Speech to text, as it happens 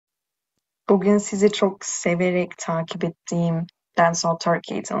Bugün sizi çok severek takip ettiğim Dancehall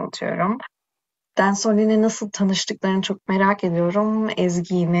Turkey'yi tanıtıyorum. Dancehall ile nasıl tanıştıklarını çok merak ediyorum.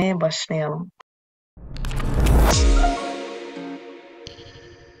 Ezgi ile başlayalım.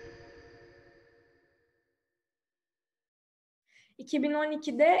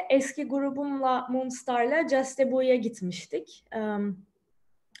 2012'de eski grubumla Moonstar'la Just Debut'a gitmiştik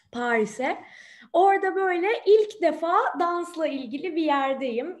Paris'e. Orada böyle ilk defa dansla ilgili bir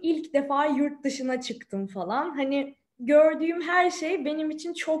yerdeyim. İlk defa yurt dışına çıktım falan. Hani gördüğüm her şey benim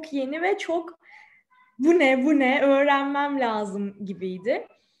için çok yeni ve çok bu ne öğrenmem lazım gibiydi.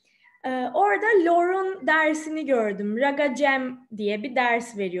 Orada Lore'un dersini gördüm. Raga Jam diye bir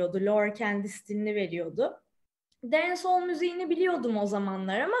ders veriyordu. Lore kendi stilini veriyordu. Dancehall müziğini biliyordum o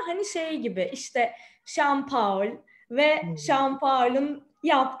zamanlar ama hani şey gibi işte Sean Paul ve Sean Paul'un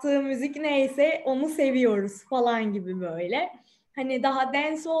yaptığı müzik neyse onu seviyoruz falan gibi böyle. Hani daha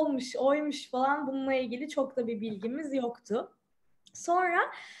dance olmuş, oymuş falan bununla ilgili çok da bir bilgimiz yoktu. Sonra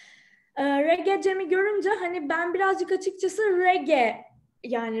reggae jam'i görünce hani ben birazcık açıkçası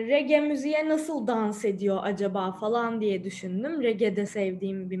reggae müziğe nasıl dans ediyor acaba falan diye düşündüm. Reggae de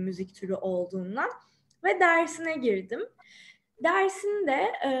sevdiğim bir müzik türü olduğundan ve dersine girdim.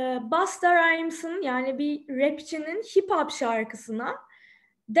 Dersinde Busta Rhymes'ın yani bir rapçinin hip hop şarkısına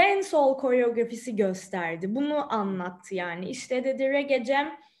dancehall koreografisi gösterdi. Bunu anlattı yani. İşte dedi reggae jam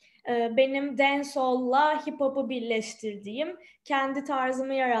benim dancehall'la hip hop'u birleştirdiğim, kendi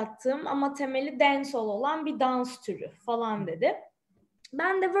tarzımı yarattığım ama temeli dancehall olan bir dans türü falan dedi.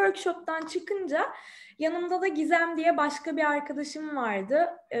 Ben de workshop'tan çıkınca yanımda da Gizem diye başka bir arkadaşım vardı.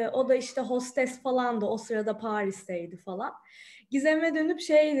 O da işte hostes falandı. O sırada Paris'teydi falan. Gizem'e dönüp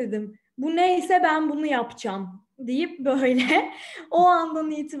şey dedim. Bu neyse ben bunu yapacağım deyip böyle o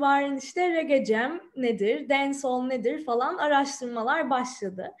andan itibaren işte reggae jam nedir, dancehall nedir falan araştırmalar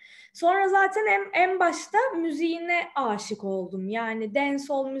başladı. Sonra zaten en başta müziğine aşık oldum. Yani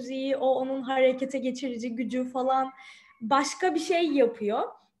dancehall müziği, o onun harekete geçirici gücü falan başka bir şey yapıyor.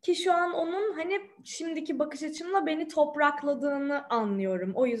 Ki şu an onun hani şimdiki bakış açımla beni toprakladığını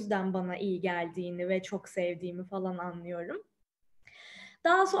anlıyorum. O yüzden bana iyi geldiğini ve çok sevdiğimi falan anlıyorum.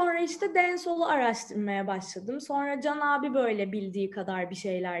 Daha sonra işte dancehall'u araştırmaya başladım. Sonra Can abi böyle bildiği kadar bir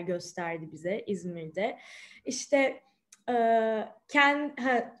şeyler gösterdi bize İzmir'de. İşte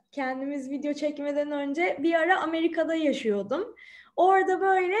kendimiz video çekmeden önce bir ara Amerika'da yaşıyordum. Orada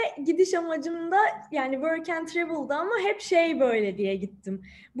böyle gidiş amacım da yani work and travel'da ama hep şey böyle diye gittim.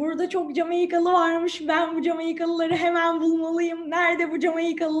 Burada çok Jamaikalı varmış, ben bu Jamaikalıları hemen bulmalıyım. Nerede bu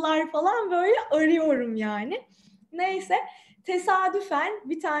Jamaikalılar falan böyle arıyorum yani. Neyse tesadüfen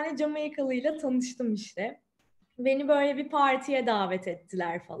bir tane Jamaikalı'yla tanıştım işte. Beni böyle bir partiye davet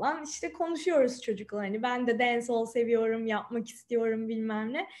ettiler falan. İşte konuşuyoruz çocukla hani ben de dancehall seviyorum, yapmak istiyorum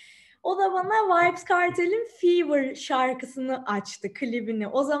bilmem ne. O da bana Vybz Kartel'in Fever şarkısını açtı, klibini.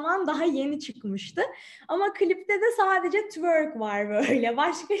 O zaman daha yeni çıkmıştı. Ama klipte de sadece twerk var böyle.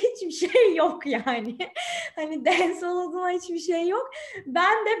 Başka hiçbir şey yok yani. Hani dancehall adına hiçbir şey yok.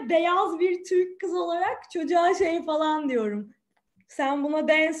 Ben de beyaz bir Türk kız olarak çocuğa şey falan diyorum. Sen buna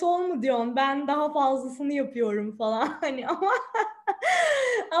dancehall mu diyorsun? Ben daha fazlasını yapıyorum falan hani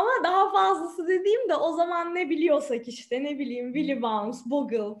ama daha fazlası dediğim de o zaman ne biliyorsak işte ne bileyim Willy Bounce,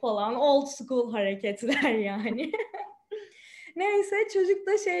 Boogle falan old school hareketler yani. Neyse çocuk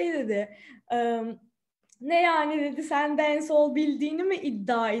da şey dedi. Ne yani dedi sen dancehall bildiğini mi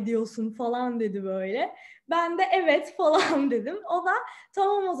iddia ediyorsun falan dedi böyle. Ben de evet falan dedim. O da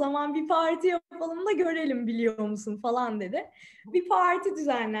tamam o zaman bir parti yapalım da görelim biliyor musun falan dedi. Bir parti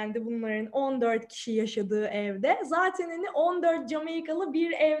düzenlendi bunların 14 kişi yaşadığı evde. Zaten hani 14 Jamaikalı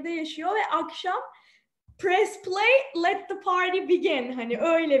bir evde yaşıyor ve akşam press play let the party begin. Hani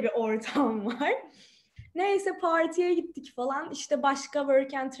öyle bir ortam var. Neyse partiye gittik falan. İşte başka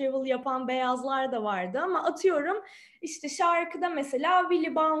work and travel yapan beyazlar da vardı ama atıyorum işte şarkıda mesela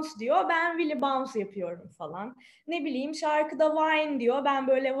Willy Bounce diyor. Ben Willy Bounce yapıyorum falan. Ne bileyim şarkıda Wine diyor. Ben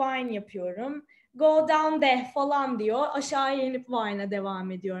böyle Wine yapıyorum. Go down deh falan diyor. Aşağıya inip Wine'a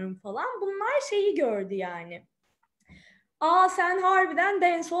devam ediyorum falan. Bunlar şeyi gördü yani. Aa sen harbiden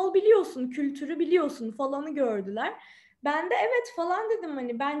dancehall biliyorsun, kültürü biliyorsun falanı gördüler. Ben de evet falan dedim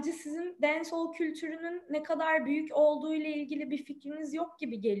hani bence sizin dancehall kültürünün ne kadar büyük olduğu ile ilgili bir fikriniz yok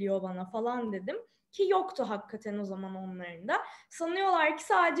gibi geliyor bana falan dedim. Ki yoktu hakikaten o zaman onların da. Sanıyorlar ki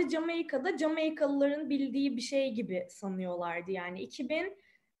sadece Jamaika'da Jamaikalıların bildiği bir şey gibi sanıyorlardı. Yani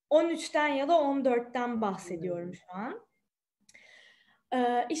 2013'ten ya da 14'ten bahsediyorum şu an.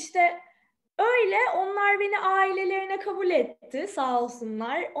 İşte Öyle onlar beni ailelerine kabul etti sağ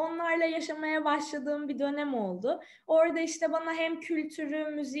olsunlar. Onlarla yaşamaya başladığım bir dönem oldu. Orada işte bana hem kültürü,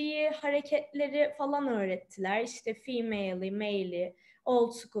 müziği, hareketleri falan öğrettiler. İşte female'i, male'i,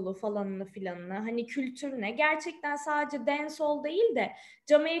 old school'u falanını filanını. Hani kültür ne? Gerçekten sadece dancehall değil de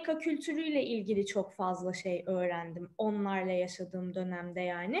Jamaika kültürüyle ilgili çok fazla şey öğrendim. Onlarla yaşadığım dönemde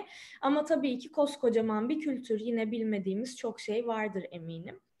yani. Ama tabii ki koskocaman bir kültür. Yine bilmediğimiz çok şey vardır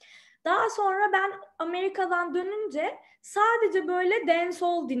eminim. Daha sonra ben Amerika'dan dönünce sadece böyle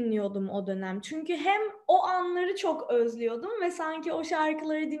dancehall dinliyordum o dönem. Çünkü hem o anları çok özlüyordum ve sanki o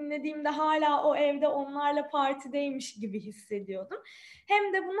şarkıları dinlediğimde hala o evde onlarla partideymiş gibi hissediyordum.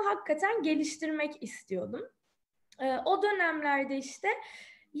 Hem de bunu hakikaten geliştirmek istiyordum. O dönemlerde işte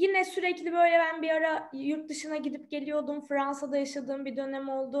yine sürekli böyle ben bir ara yurt dışına gidip geliyordum. Fransa'da yaşadığım bir dönem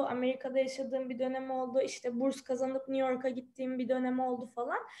oldu. Amerika'da yaşadığım bir dönem oldu. İşte burs kazanıp New York'a gittiğim bir dönem oldu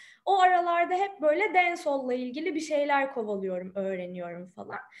falan. O aralarda hep böyle dancehall'la ilgili bir şeyler kovalıyorum, öğreniyorum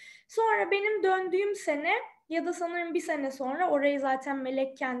falan. Sonra benim döndüğüm sene ya da sanırım bir sene sonra orayı zaten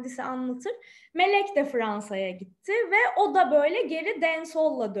Melek kendisi anlatır. Melek de Fransa'ya gitti ve o da böyle geri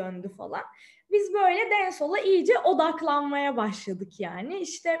dancehall'la döndü falan. Biz böyle dancehall'a iyice odaklanmaya başladık yani.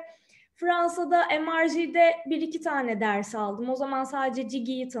 İşte Fransa'da MRG'de bir iki tane ders aldım. O zaman sadece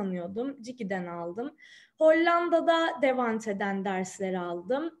Jiggy'yi tanıyordum. Jiggy'den aldım. Hollanda'da Devante'den dersler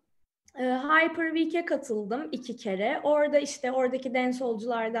aldım. Hyper Week'e katıldım 2 kere. Orada işte oradaki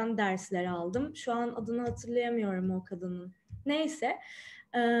dancehall'culardan dersler aldım. Şu an adını hatırlayamıyorum o kadının. Neyse.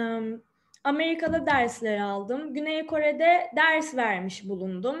 Amerika'da dersler aldım. Güney Kore'de ders vermiş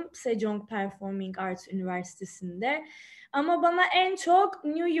bulundum. Sejong Performing Arts Üniversitesi'nde. Ama bana en çok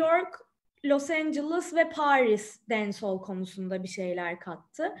New York, Los Angeles ve Paris dancehall konusunda bir şeyler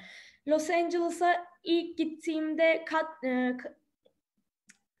kattı. Los Angeles'a ilk gittiğimde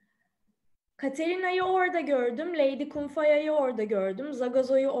Katerina'yı orada gördüm, Lady Kumfaya'yı orada gördüm,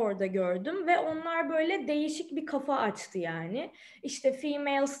 Zagazo'yu orada gördüm ve onlar böyle değişik bir kafa açtı yani. İşte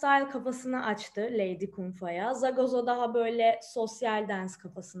female style kafasını açtı Lady Kumfaya, Zagazo daha böyle sosyal dance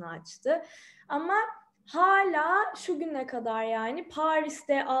kafasını açtı. Ama hala şu güne kadar yani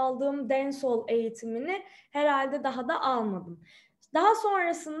Paris'te aldığım dancehall eğitimini herhalde daha da almadım. Daha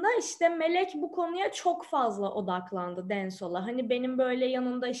sonrasında işte Melek bu konuya çok fazla odaklandı dancehall'a. Hani benim böyle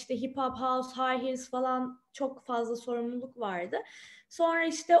yanında işte hip hop, house, high heels falan çok fazla sorumluluk vardı. Sonra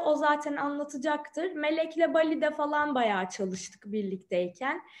işte o zaten anlatacaktır. Melek'le Bali'de falan bayağı çalıştık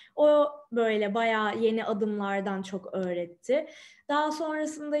birlikteyken. O böyle bayağı yeni adımlardan çok öğretti. Daha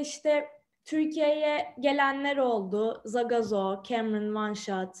sonrasında işte Türkiye'ye gelenler oldu. Zagazo, Cameron One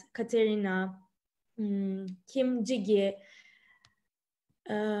Shot, Katerina, Kim Jiggy,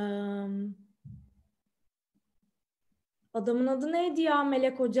 adamın adı neydi ya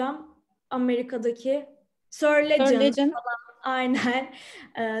Melek hocam? Amerika'daki Sir Legend. Legend. Aynen.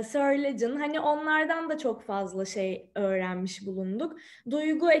 Sir Legend. Hani onlardan da çok fazla şey öğrenmiş bulunduk.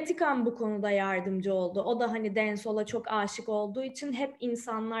 Duygu Etikan bu konuda yardımcı oldu. O da hani dancehall'a çok aşık olduğu için hep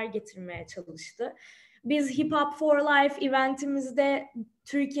insanlar getirmeye çalıştı. Biz Hip Hop for Life eventimizde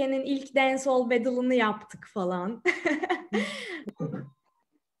Türkiye'nin ilk dancehall battle'ını yaptık falan.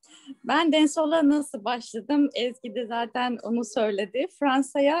 Ben dancehall'a nasıl başladım? Ezgi de zaten onu söyledi.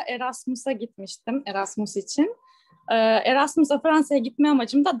 Fransa'ya Erasmus'a gitmiştim, Erasmus için. Erasmus'a Fransa'ya gitme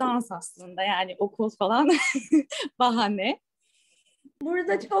amacım da dans aslında. Yani okul falan bahane.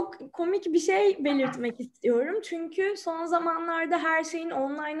 Burada çok komik bir şey belirtmek istiyorum. Çünkü son zamanlarda her şeyin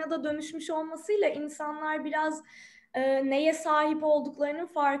online'a da dönüşmüş olmasıyla insanlar biraz neye sahip olduklarının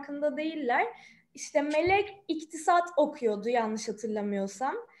farkında değiller. İşte Melek iktisat okuyordu yanlış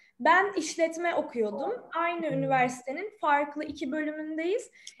hatırlamıyorsam. Ben işletme okuyordum. Aynı üniversitenin farklı 2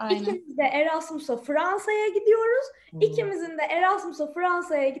 bölümündeyiz. Aynen. İkimiz de Erasmus'a Fransa'ya gidiyoruz. İkimizin de Erasmus'a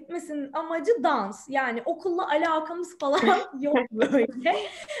Fransa'ya gitmesinin amacı dans. Yani okulla alakamız falan yok böyle.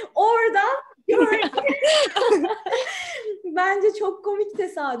 Oradan böyle bence çok komik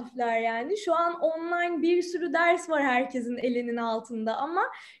tesadüfler yani. Şu an online bir sürü ders var herkesin elinin altında ama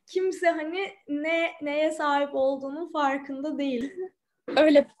kimse hani neye sahip olduğunun farkında değil.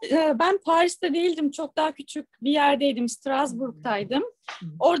 Öyle. Ben Paris'te değildim. Çok daha küçük bir yerdeydim. Strasbourg'taydım.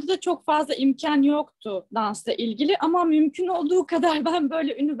 Orada da çok fazla imkan yoktu dansla ilgili ama mümkün olduğu kadar ben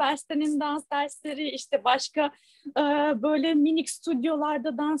böyle üniversitenin dans dersleri işte başka böyle minik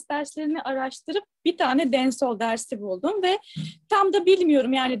stüdyolarda dans derslerini araştırıp bir tane dancehall dersi buldum ve tam da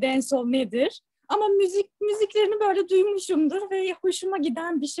bilmiyorum yani dancehall nedir. Ama müziklerini böyle duymuşumdur ve hoşuma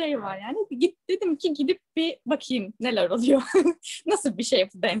giden bir şey var. Yani dedim ki gidip bir bakayım neler oluyor. Nasıl bir şey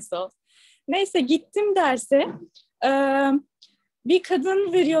bu dancehall? Neyse gittim derse. Bir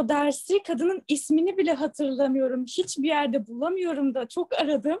kadın veriyor dersi. Kadının ismini bile hatırlamıyorum. Hiçbir yerde bulamıyorum da çok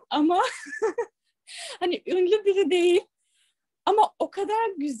aradım ama hani ünlü biri değil. Ama o kadar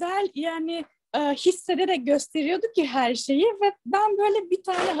güzel yani hissederek gösteriyordu ki her şeyi ve ben böyle bir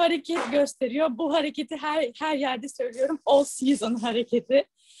tane hareket gösteriyor. Bu hareketi her yerde söylüyorum. All season hareketi.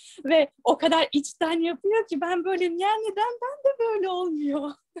 Ve o kadar içten yapıyor ki ben böyle yani neden ben de böyle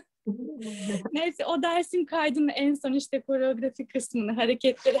olmuyor. Neyse o dersin kaydını en son işte koreografi kısmını,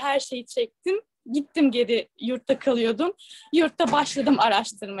 hareketleri her şeyi çektim. Gittim geri yurtta kalıyordum. Yurtta başladım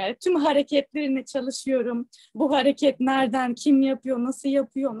araştırmaya. Tüm hareketlerini çalışıyorum. Bu hareket nereden, kim yapıyor,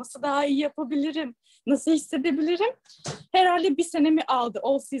 nasıl daha iyi yapabilirim, nasıl hissedebilirim? Herhalde bir senemi aldı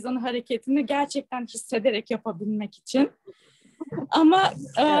All Season hareketini gerçekten hissederek yapabilmek için. Ama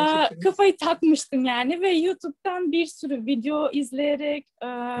kafayı takmıştım yani ve YouTube'dan bir sürü video izleyerek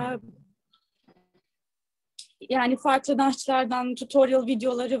yani farklı dansçılardan tutorial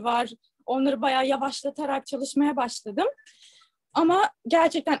videoları var. Onları bayağı yavaşlatarak çalışmaya başladım. Ama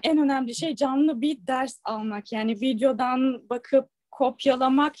gerçekten en önemli şey canlı bir ders almak. Yani videodan bakıp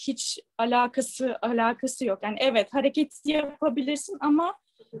kopyalamak hiç alakası yok. Yani evet hareket yapabilirsin ama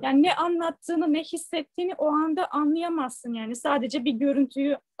yani ne anlattığını, ne hissettiğini o anda anlayamazsın. Yani sadece bir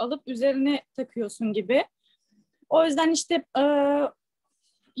görüntüyü alıp üzerine takıyorsun gibi. O yüzden işte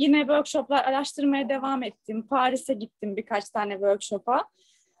yine workshoplar araştırmaya devam ettim. Paris'e gittim birkaç tane workshop'a.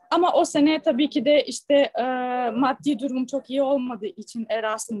 Ama o sene tabii ki de işte maddi durum çok iyi olmadığı için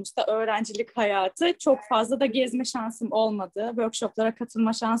Erasmus'ta öğrencilik hayatı çok fazla da gezme şansım olmadı. Workshoplara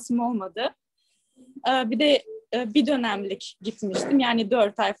katılma şansım olmadı. Bir de bir dönemlik gitmiştim. Yani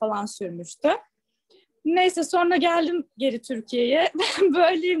 4 ay falan sürmüştü. Neyse sonra geldim geri Türkiye'ye. Ben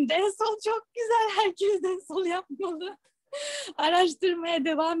böyleyim. Dancehall çok güzel. Herkes dancehall yapmalı. Araştırmaya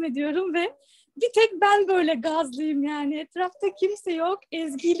devam ediyorum ve bir tek ben böyle gazlıyım yani. Etrafta kimse yok.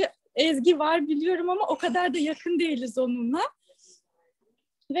 Ezgi var biliyorum ama o kadar da yakın değiliz onunla.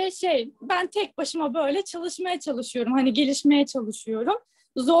 Ve ben tek başıma böyle çalışmaya çalışıyorum. Hani gelişmeye çalışıyorum.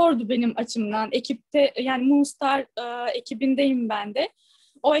 Zordu benim açımdan. Ekipte yani Moonstar ekibindeyim ben de.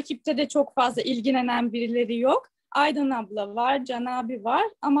 O ekipte de çok fazla ilgilenen birileri yok. Aydan abla var, Can abi var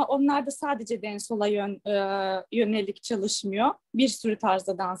ama onlar da sadece dancehall'a yönelik çalışmıyor. Bir sürü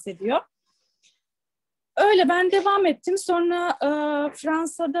tarzda dans ediyor. Öyle ben devam ettim. Sonra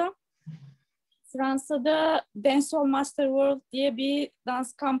Fransa'da Dancehall Master World diye bir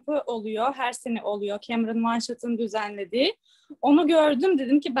dans kampı oluyor. Her sene oluyor. Cameron Manchat'ın düzenlediği. Onu gördüm.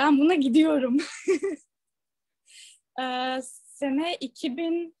 Dedim ki ben buna gidiyorum. Sene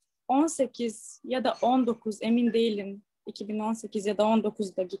 2018 ya da 19 emin değilim. 2018 ya da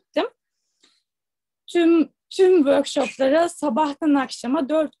 19'da gittim. Tüm workshoplara sabahtan akşama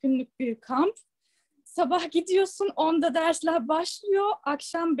 4 günlük bir kamp. Sabah gidiyorsun 10'da dersler başlıyor.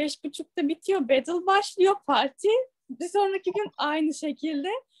 Akşam 5.30'da bitiyor. Battle başlıyor. Parti. Bir sonraki gün aynı şekilde.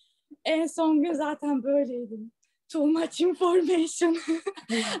 En son gün zaten böyleydim. Too much information.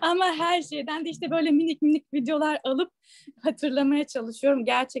 Ama her şeyden de işte böyle minik minik videolar alıp hatırlamaya çalışıyorum.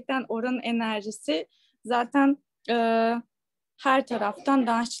 Gerçekten oranın enerjisi zaten her taraftan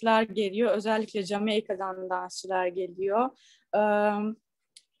dansçılar geliyor. Özellikle Jamaika'dan dansçılar geliyor.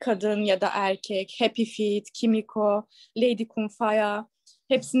 Kadın ya da erkek, Happy Feet, Kimiko, Lady Kumfaya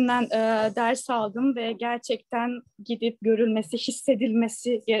hepsinden ders aldım ve gerçekten gidip görülmesi,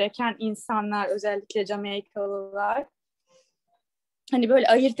 hissedilmesi gereken insanlar, özellikle Jamaikalılar. Hani böyle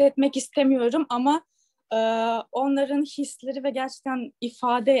ayırt etmek istemiyorum ama onların hisleri ve gerçekten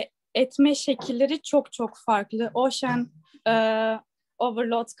ifade etme şekilleri çok çok farklı. Ocean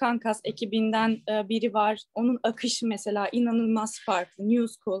Overload Kankas ekibinden biri var. Onun akışı mesela inanılmaz farklı. New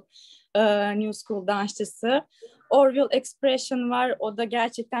School dansçısı. Orville Expression var. O da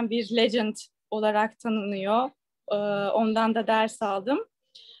gerçekten bir legend olarak tanınıyor. Ondan da ders aldım.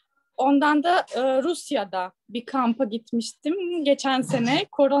 Ondan da Rusya'da bir kampa gitmiştim geçen sene.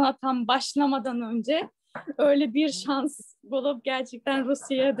 Korona tam başlamadan önce öyle bir şans bulup gerçekten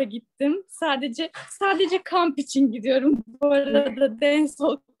Rusya'ya da gittim. Sadece kamp için gidiyorum. Bu arada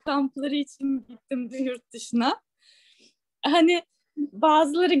dancehall kampları için gittim yurt dışına. Hani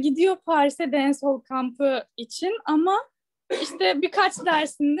bazıları gidiyor Paris'e dancehall kampı için ama işte birkaç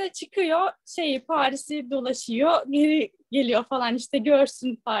dersinde çıkıyor Paris'i dolaşıyor, geri geliyor falan işte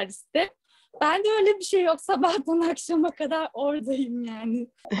görsün Paris'te. Ben de öyle bir şey yok. Sabahtan akşama kadar oradayım yani.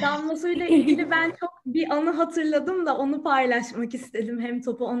 Damlasu ile ilgili ben çok bir anı hatırladım da onu paylaşmak istedim. Hem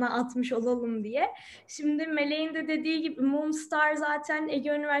topu ona atmış olalım diye. Şimdi Melek'in de dediği gibi Moonstar zaten Ege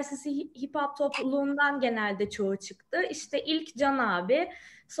Üniversitesi Hip Hop topluluğundan genelde çoğu çıktı. İşte ilk Can abi,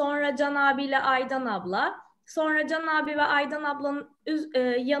 sonra Can abiyle Aydan abla, Sonra Can abi ve Aydan ablanın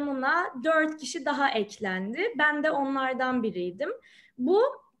yanına 4 kişi daha eklendi. Ben de onlardan biriydim. Bu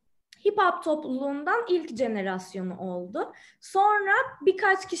hip hop topluluğundan ilk jenerasyonu oldu. Sonra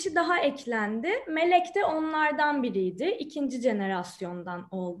birkaç kişi daha eklendi. Melek de onlardan biriydi. İkinci jenerasyondan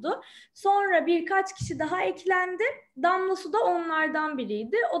oldu. Sonra birkaç kişi daha eklendi. Damlasu da onlardan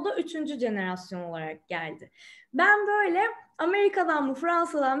biriydi. O da üçüncü jenerasyon olarak geldi. Ben böyle Amerika'dan mı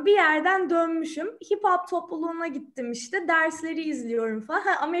Fransa'dan bir yerden dönmüşüm. Hip hop topluluğuna gittim işte. Dersleri izliyorum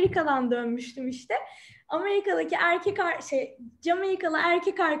falan. Amerika'dan dönmüştüm işte. Amerika'daki Jamaikalı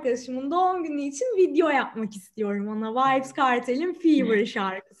erkek arkadaşımın doğum günü için video yapmak istiyorum ona. Vybz Kartel'in Fever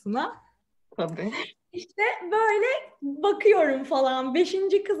şarkısına. Tabii. İşte böyle bakıyorum falan. 5.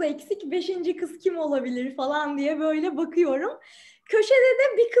 kız eksik, 5. kız kim olabilir falan diye böyle bakıyorum. Köşede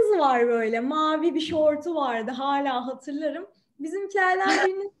de bir kız var böyle. Mavi bir şortu vardı. Hala hatırlarım. Bizimkilerden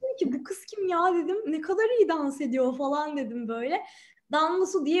birine dedim ki bu kız kim ya dedim. Ne kadar iyi dans ediyor falan dedim böyle.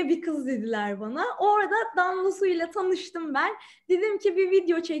 Damlasu diye bir kız dediler bana. Orada Damlasu ile tanıştım ben. Dedim ki bir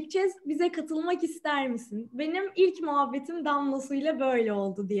video çekeceğiz. Bize katılmak ister misin? Benim ilk muhabbetim Damlasu ile böyle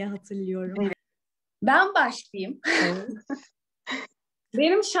oldu diye hatırlıyorum. Ben başlayayım.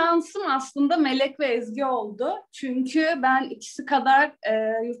 Benim şansım aslında Melek ve Ezgi oldu. Çünkü ben ikisi kadar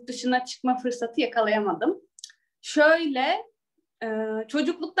yurt dışına çıkma fırsatı yakalayamadım. Şöyle,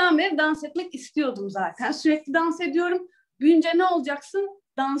 çocukluktan beri dans etmek istiyordum zaten. Sürekli dans ediyorum. Büyünce ne olacaksın?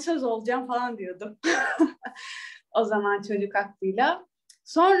 Dansöz olacağım falan diyordum. O zaman çocuk aklıyla.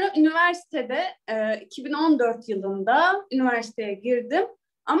 Sonra üniversitede 2014 yılında üniversiteye girdim.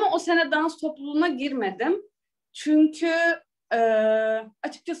 Ama o sene dans topluluğuna girmedim. Çünkü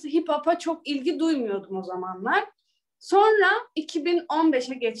açıkçası hip hop'a çok ilgi duymuyordum o zamanlar. Sonra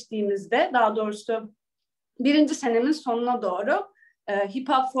 2015'e geçtiğimizde, daha doğrusu birinci senemin sonuna doğru Hip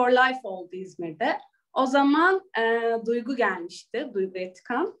Hop for Life oldu İzmir'de. O zaman Duygu gelmişti, Duygu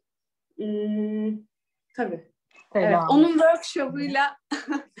Etkan. Tabii. Evet, onun workshop'uyla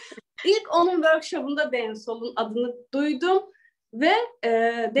ilk onun workshop'unda Dancehall'un adını duydum ve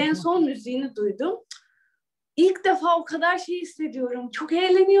Dancehall müziğini duydum. İlk defa o kadar şey hissediyorum. Çok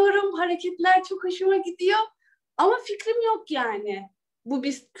eğleniyorum. Hareketler çok hoşuma gidiyor. Ama fikrim yok yani. Bu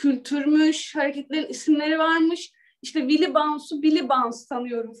bir kültürmüş. Hareketlerin isimleri varmış. İşte Willy Bounce'u Billy Bounce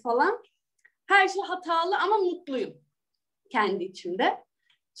sanıyorum falan. Her şey hatalı ama mutluyum kendi içimde.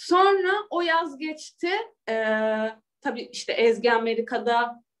 Sonra o yaz geçti. Tabii işte Ezgi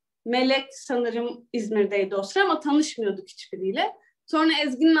Amerika'da, Melek sanırım İzmir'deydi o sıra ama tanışmıyorduk hiçbiriyle. Sonra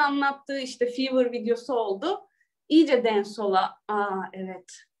Ezgi'nin anlattığı işte Fever videosu oldu. İyice dancehall'a,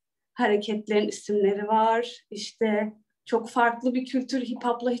 evet, hareketlerin isimleri var. İşte çok farklı bir kültür, hip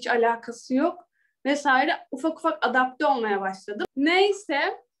hop'la hiç alakası yok vesaire. Ufak ufak adapte olmaya başladım. Neyse,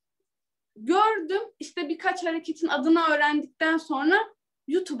 gördüm işte birkaç hareketin adını öğrendikten sonra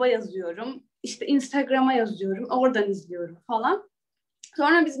YouTube'a yazıyorum. İşte Instagram'a yazıyorum. Oradan izliyorum falan.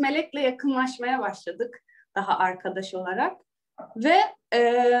 Sonra biz Melek'le yakınlaşmaya başladık. Daha arkadaş olarak. Ve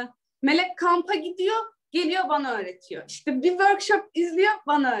Melek kampa gidiyor, geliyor bana öğretiyor. İşte bir workshop izliyor,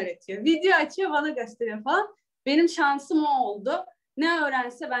 bana öğretiyor. Video açıyor, bana gösteriyor falan. Benim şansım o oldu. Ne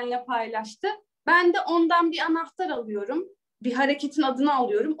öğrense benimle paylaştı. Ben de ondan bir anahtar alıyorum. Bir hareketin adını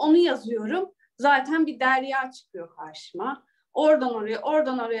alıyorum. Onu yazıyorum. Zaten bir derya çıkıyor karşıma. Oradan oraya,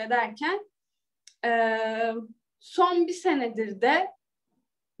 oradan oraya derken son bir senedir de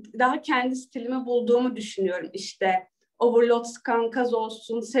daha kendi stilimi bulduğumu düşünüyorum. İşte Overload, Skankaz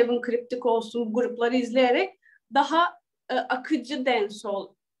olsun, Seven Cryptic olsun, bu grupları izleyerek daha akıcı dancehall,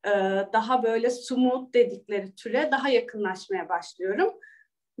 daha böyle smooth dedikleri türe daha yakınlaşmaya başlıyorum.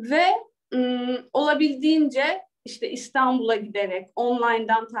 Ve olabildiğince işte İstanbul'a giderek,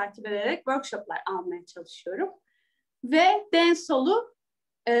 online'dan takip ederek workshoplar almaya çalışıyorum. Ve dancehall'u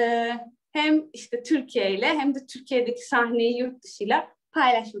hem işte Türkiye ile hem de Türkiye'deki sahneyi yurt dışıyla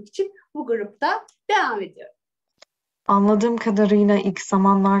paylaşmak için bu grupta devam ediyorum. Anladığım kadarıyla ilk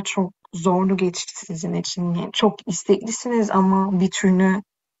zamanlar çok zorlu geçti sizin için. Yani çok isteklisiniz ama bir türlü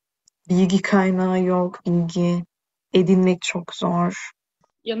bilgi kaynağı yok, bilgi edinmek çok zor.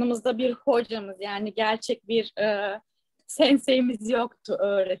 Yanımızda bir hocamız, yani gerçek bir senseyimiz yoktu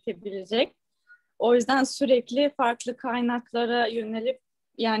öğretebilecek. O yüzden sürekli farklı kaynaklara yönelip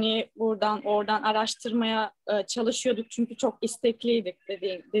yani buradan oradan araştırmaya çalışıyorduk. Çünkü çok istekliydik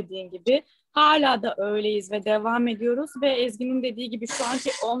dediğin gibi. Hala da öyleyiz ve devam ediyoruz. Ve Ezgi'nin dediği gibi şu anki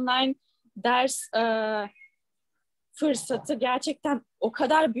online ders fırsatı gerçekten o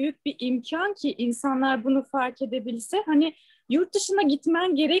kadar büyük bir imkan ki insanlar bunu fark edebilse. Hani Yurt dışına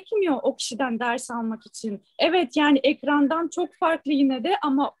gitmen gerekmiyor o kişiden ders almak için. Evet yani ekrandan çok farklı yine de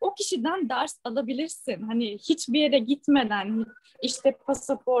ama o kişiden ders alabilirsin. Hani hiçbir yere gitmeden, işte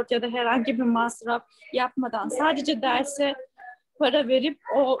pasaport ya da herhangi bir masraf yapmadan sadece derse para verip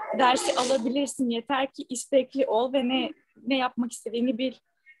o dersi alabilirsin. Yeter ki istekli ol ve ne yapmak istediğini bil.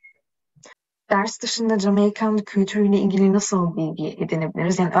 Ders dışında Jamaican kültürüyle ilgili nasıl bilgi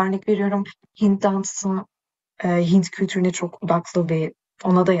edinebiliriz? Yani örnek veriyorum, Hint dansı, Hint kültürüne çok odaklı ve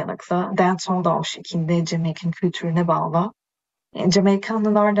ona dayanıklı. Dancehall da o şekilde Jamaican kültürüne bağlı.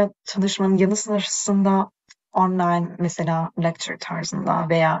 Jamaicanlılarla tanışmanın yanı sırasında online mesela lecture tarzında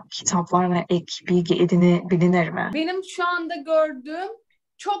veya kitaplarla ek bilgi edinebilir mi? Benim şu anda gördüğüm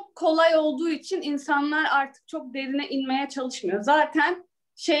çok kolay olduğu için insanlar artık çok derine inmeye çalışmıyor. Zaten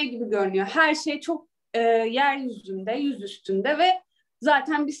şey gibi görünüyor. Her şey çok yeryüzünde, yüz üstünde ve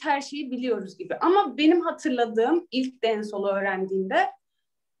zaten biz her şeyi biliyoruz gibi. Ama benim hatırladığım ilk dancehall'u öğrendiğimde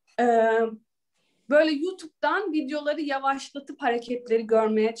e, böyle YouTube'dan videoları yavaşlatıp hareketleri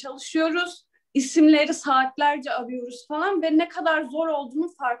görmeye çalışıyoruz. İsimleri saatlerce arıyoruz falan ve ne kadar zor olduğunu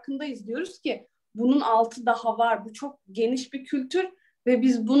farkındayız, diyoruz ki bunun altı daha var. Bu çok geniş bir kültür ve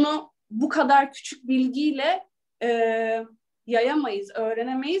biz bunu bu kadar küçük bilgiyle yayamayız,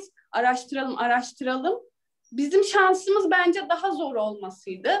 öğrenemeyiz. Araştıralım. Bizim şansımız bence daha zor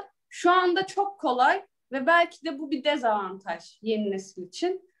olmasıydı. Şu anda çok kolay ve belki de bu bir dezavantaj yeni nesil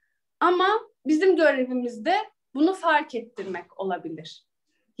için. Ama bizim görevimiz de bunu fark ettirmek olabilir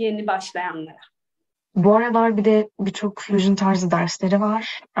yeni başlayanlara. Bu aralar bir de birçok fusion tarzı dersleri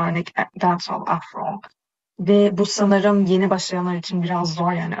var. Örnek Dancehall, Afro. Ve bu sanırım yeni başlayanlar için biraz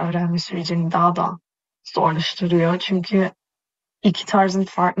zor, yani öğrenme sürecini daha da zorlaştırıyor. Çünkü iki tarzın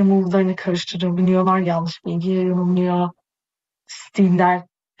farklı move'larını karıştırabiliyorlar, yanlış bilgi yorumluyor, stiller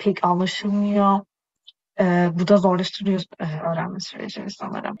pek anlaşılmıyor. Bu da zorlaştırıyor öğrenme sürecini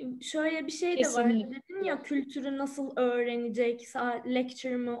sanırım. Şöyle bir şey de var. Kesinlikle. Dedin ya kültürü nasıl öğrenecek?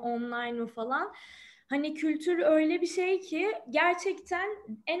 Lecture mı, online mı falan. Hani kültür öyle bir şey ki gerçekten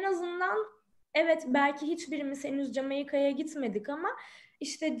en azından evet belki hiçbirimiz henüz Jamaika'ya gitmedik ama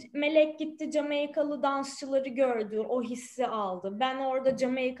işte Melek gitti Jamaikalı dansçıları gördü, o hissi aldı. Ben orada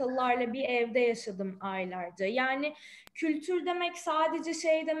Jamaikalılarla bir evde yaşadım aylarca. Yani kültür demek sadece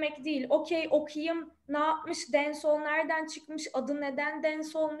şey demek değil. Okey okuyayım, ne yapmış, dancehall nereden çıkmış, adı neden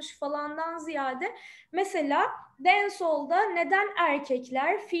dancehall'muş falandan ziyade mesela dancehall'da neden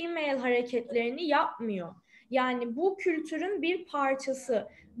erkekler female hareketlerini yapmıyor? Yani bu kültürün bir parçası.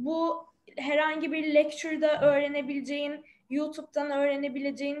 Bu herhangi bir lecture'da öğrenebileceğin, YouTube'dan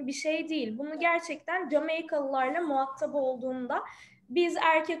öğrenebileceğin bir şey değil. Bunu gerçekten Jamaikalılarla muhatap olduğunda biz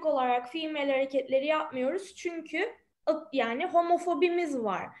erkek olarak female hareketleri yapmıyoruz çünkü yani homofobimiz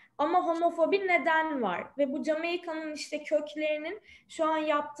var. Ama homofobi neden var? Ve bu Jamaika'nın işte köklerinin şu an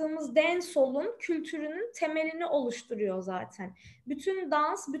yaptığımız dancehall'un kültürünün temelini oluşturuyor zaten. Bütün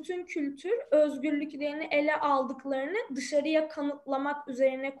dans, bütün kültür özgürlüklerini ele aldıklarını dışarıya kanıtlamak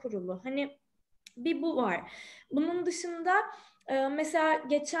üzerine kurulu. Hani bir bu var. Bunun dışında mesela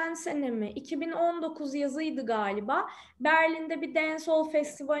geçen sene mi 2019 yazıydı galiba, Berlin'de bir dancehall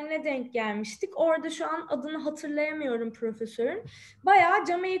festivaline denk gelmiştik. Orada şu an adını hatırlayamıyorum profesörün. Bayağı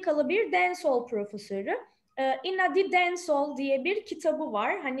Jamaikalı bir dancehall profesörü. Inadi Dancehall diye bir kitabı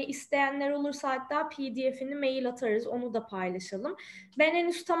var. Hani isteyenler olursa hatta PDF'ini mail atarız, onu da paylaşalım. Ben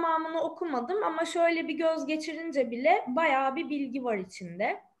henüz tamamını okumadım ama şöyle bir göz geçirince bile bayağı bir bilgi var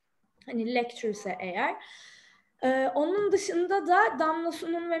içinde. Hani lecture'se eğer. Onun dışında da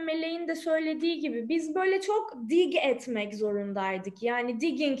Damlasu'nun ve Melek'in de söylediği gibi biz böyle çok dig etmek zorundaydık. Yani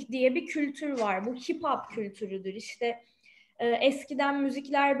digging diye bir kültür var. Bu hip hop kültürüdür. İşte eskiden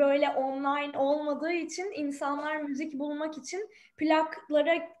müzikler böyle online olmadığı için insanlar müzik bulmak için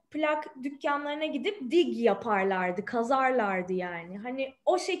plak dükkanlarına gidip dig yaparlardı, kazarlardı yani. Hani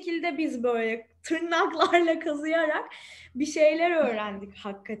o şekilde biz böyle tırnaklarla kazıyarak bir şeyler öğrendik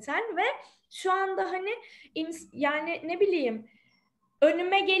hakikaten ve şu anda hani yani ne bileyim,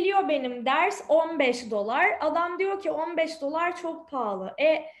 önüme geliyor benim ders $15. Adam diyor ki $15 çok pahalı.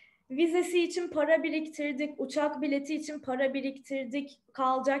 Vizesi için para biriktirdik, uçak bileti için para biriktirdik,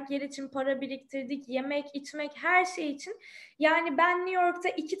 kalacak yer için para biriktirdik, yemek, içmek, her şey için. Yani ben New York'ta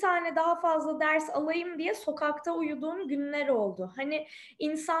 2 tane daha fazla ders alayım diye sokakta uyuduğum günler oldu. Hani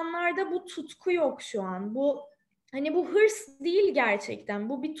insanlarda bu tutku yok şu an. Hani bu hırs değil gerçekten.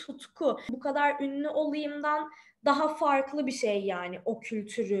 Bu bir tutku. Bu kadar ünlü olayımdan daha farklı bir şey yani o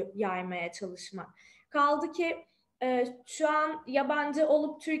kültürü yaymaya çalışmak. Kaldı ki şu an yabancı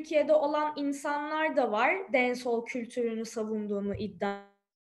olup Türkiye'de olan insanlar da var. Dancehall kültürünü savunduğunu iddia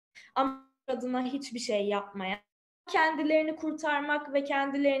ama adına hiçbir şey yapmayan. kendilerini kurtarmak ve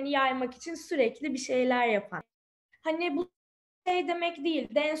kendilerini yaymak için sürekli bir şeyler yapan. Hani bu şey demek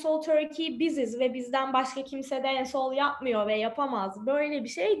değil, Dancehall Turkey biziz ve bizden başka kimse dancehall yapmıyor ve yapamaz. Böyle bir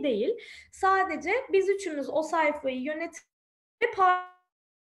şey değil. Sadece biz üçümüz o sayfayı yönetip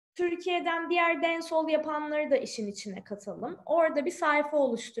Türkiye'den diğer dancehall yapanları da işin içine katalım. Orada bir sayfa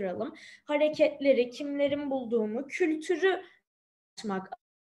oluşturalım. Hareketleri, kimlerin bulduğunu, kültürü açmak,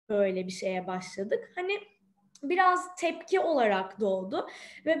 böyle bir şeye başladık. Hani biraz tepki olarak doğdu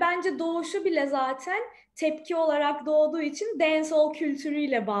ve bence doğuşu bile zaten tepki olarak doğduğu için dancehall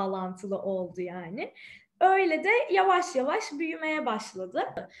kültürüyle bağlantılı oldu yani. Öyle de yavaş yavaş büyümeye başladı.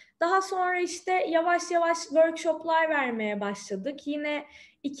 Daha sonra işte yavaş yavaş workshoplar vermeye başladık. Yine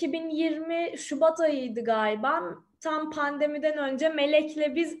 2020 Şubat ayıydı galiba. Tam pandemiden önce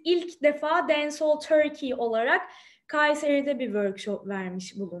Melek'le biz ilk defa Dancehall Turkey olarak Kayseri'de bir workshop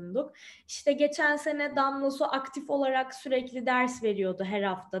vermiş bulunduk. İşte geçen sene Damlasu aktif olarak sürekli ders veriyordu her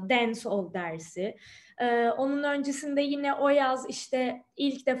hafta. Dancehall dersi. Onun öncesinde yine o yaz işte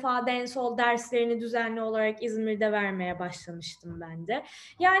ilk defa dancehall derslerini düzenli olarak İzmir'de vermeye başlamıştım ben de.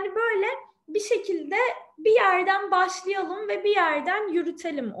 Yani böyle bir şekilde bir yerden başlayalım ve bir yerden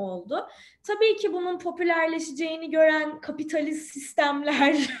yürütelim oldu. Tabii ki bunun popülerleşeceğini gören kapitalist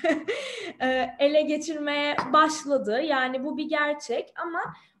sistemler ele geçirmeye başladı. Yani bu bir gerçek ama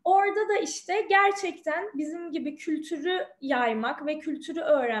orada da işte gerçekten bizim gibi kültürü yaymak ve kültürü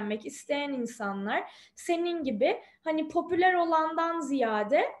öğrenmek isteyen insanlar senin gibi hani popüler olandan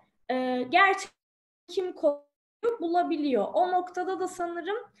ziyade gerçekten kim bulabiliyor. O noktada da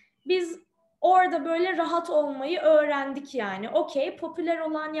sanırım biz orada böyle rahat olmayı öğrendik yani. Okey, popüler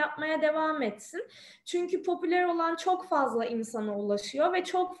olan yapmaya devam etsin. Çünkü popüler olan çok fazla insana ulaşıyor ve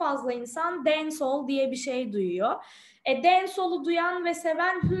çok fazla insan dancehall diye bir şey duyuyor. Dancehall'u duyan ve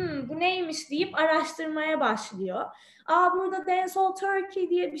seven bu neymiş deyip araştırmaya başlıyor. Burada Dancehall Turkey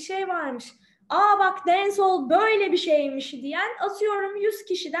diye bir şey varmış. Bak dancehall böyle bir şeymiş diyen atıyorum 100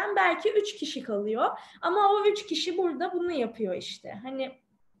 kişiden belki 3 kişi kalıyor. Ama o 3 kişi burada bunu yapıyor işte. Hani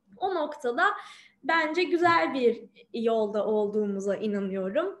o noktada bence güzel bir yolda olduğumuza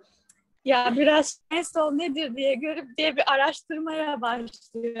inanıyorum. Ya biraz dancehall nedir diye görüp diye bir araştırmaya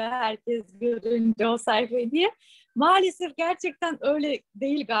başlıyor herkes görünce o sayfayı diye. Maalesef gerçekten öyle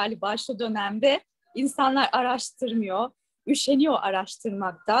değil galiba şu dönemde. İnsanlar araştırmıyor, üşeniyor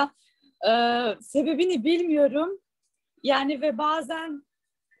araştırmakta. Sebebini bilmiyorum. Yani ve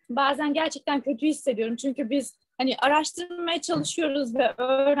bazen gerçekten kötü hissediyorum. Çünkü biz hani araştırmaya çalışıyoruz ve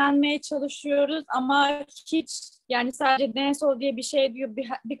öğrenmeye çalışıyoruz ama hiç yani sadece dancehall diye bir şey diyor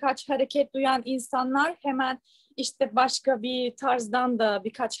birkaç hareket duyan insanlar hemen işte başka bir tarzdan da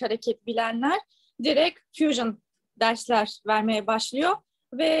birkaç hareket bilenler direkt fusion dersler vermeye başlıyor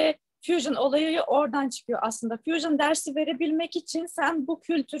ve fusion olayı oradan çıkıyor aslında. Fusion dersi verebilmek için sen bu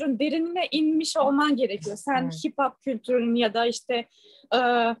kültürün derinine inmiş olman gerekiyor. Sen hip hop kültürünün ya da işte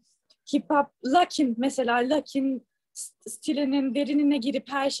hip hop, Lakin stilinin derinine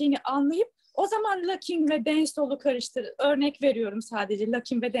girip her şeyini anlayıp o zaman Lakin ve dancehall'u karıştırıp örnek veriyorum sadece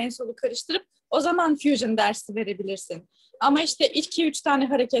Lakin ve dancehall'u karıştırıp o zaman fusion dersi verebilirsin. Ama işte 2-3 tane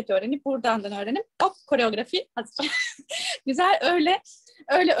hareket öğrenip buradan öğrenip hop koreografi hazır. Güzel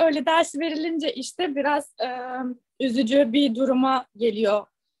öyle dersi verilince işte biraz üzücü bir duruma geliyor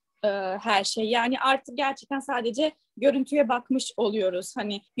her şey. Yani artık gerçekten sadece görüntüye bakmış oluyoruz.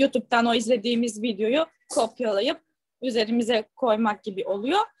 Hani YouTube'dan o izlediğimiz videoyu kopyalayıp üzerimize koymak gibi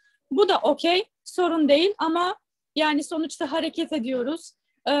oluyor. Bu da okey, sorun değil ama yani sonuçta hareket ediyoruz.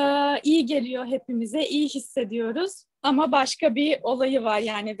 İyi geliyor hepimize, iyi hissediyoruz. Ama başka bir olayı var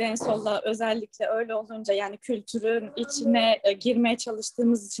yani dancehall'la özellikle öyle olunca yani kültürün içine girmeye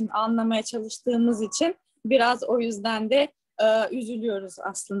çalıştığımız için, anlamaya çalıştığımız için biraz o yüzden de üzülüyoruz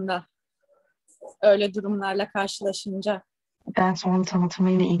aslında öyle durumlarla karşılaşınca. Dancehall'ın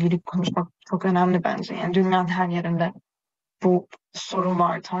tanıtımıyla ilgili konuşmak çok önemli bence. Yani dünyanın her yerinde bu sorun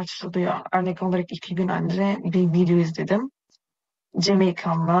var, tartışılıyor. Örnek olarak 2 gün önce bir video izledim.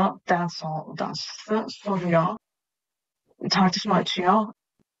 Jamaican'la dancehall dansçısı soruyor, tartışma açıyor.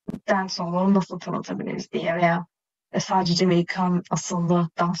 Dancehall'u nasıl tanıtabiliriz diye veya sadece Jamaican asıllı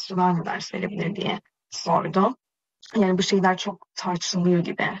dansçılar mı ders verebilir diye sordu. Yani bu şeyler çok tartışılıyor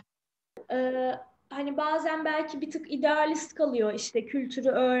gibi. Hani bazen belki bir tık idealist kalıyor işte kültürü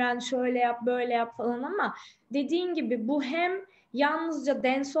öğren, şöyle yap, böyle yap falan ama dediğin gibi bu hem yalnızca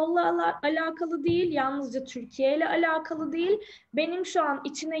dancehall'la alakalı değil, yalnızca Türkiye ile alakalı değil. Benim şu an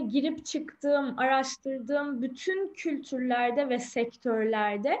içine girip çıktığım, araştırdığım bütün kültürlerde ve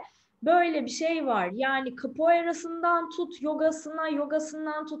sektörlerde böyle bir şey var. Yani capoeirasından tut yogasına,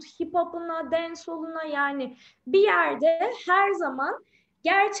 yogasından tut hip hop'una, dancehall'una, yani bir yerde her zaman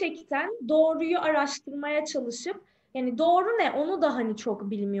gerçekten doğruyu araştırmaya çalışıp, yani doğru ne onu da hani çok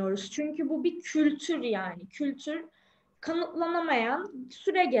bilmiyoruz. Çünkü bu bir kültür yani. Kültür kanıtlanamayan,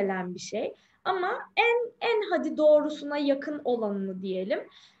 süregelen bir şey. Ama en hadi doğrusuna yakın olanını diyelim,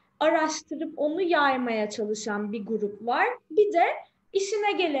 araştırıp onu yaymaya çalışan bir grup var. Bir de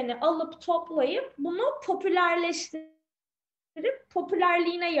işine geleni alıp toplayıp bunu popülerleştirip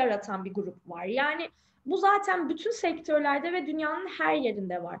popülerliğine yaratan bir grup var. Yani bu zaten bütün sektörlerde ve dünyanın her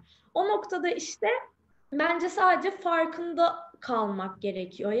yerinde var. O noktada işte bence sadece farkında kalmak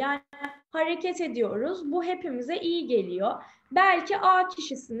gerekiyor. Yani hareket ediyoruz. Bu hepimize iyi geliyor. Belki A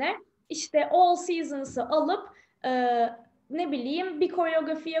kişisine işte All Seasons'ı alıp ne bileyim bir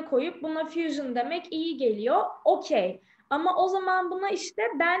koreografiye koyup buna fusion demek iyi geliyor. Okey. Ama o zaman buna işte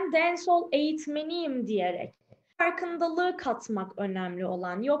ben dancehall eğitmeniyim diyerek farkındalığı katmak önemli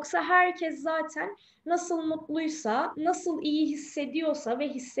olan. Yoksa herkes zaten nasıl mutluysa, nasıl iyi hissediyorsa ve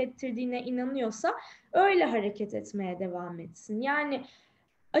hissettirdiğine inanıyorsa öyle hareket etmeye devam etsin. Yani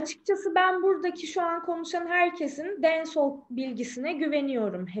açıkçası ben buradaki şu an konuşan herkesin dancehall bilgisine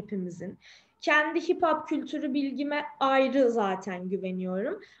güveniyorum, hepimizin. Kendi hip hop kültürü bilgime ayrı zaten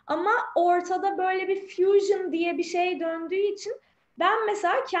güveniyorum. Ama ortada böyle bir fusion diye bir şey döndüğü için ben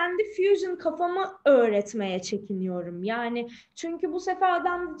mesela kendi fusion kafamı öğretmeye çekiniyorum. Yani çünkü bu sefer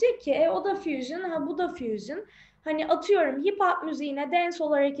adam diyecek ki o da fusion, ha bu da fusion. Hani atıyorum hip hop müziğine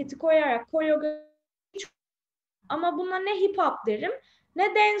dancehall hareketi koyarak koreografi, ama buna ne hip hop derim,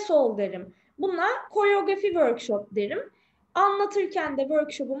 ne dancehall derim. Buna koreografi workshop derim. Anlatırken de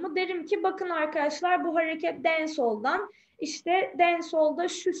workshopumu derim ki bakın arkadaşlar bu hareket dancehall'dan, işte dancehall'da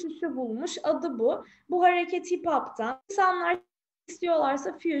şu bulmuş, adı bu. Bu hareket hip hop'tan. İnsanlar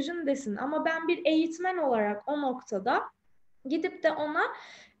istiyorlarsa fusion desin. Ama ben bir eğitmen olarak o noktada gidip de ona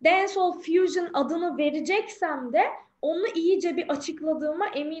Dancehall Fusion adını vereceksem de onu iyice bir açıkladığıma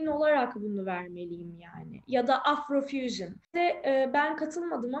emin olarak bunu vermeliyim yani. Ya da Afro Fusion. Ben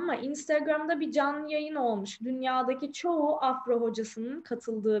katılmadım ama Instagram'da bir canlı yayın olmuş. Dünyadaki çoğu Afro hocasının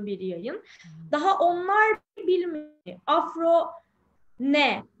katıldığı bir yayın. Daha onlar bilmiyor. Afro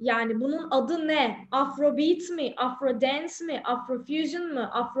ne? Yani bunun adı ne? Afrobeat mi? Afro dance mi? Afro fusion mu?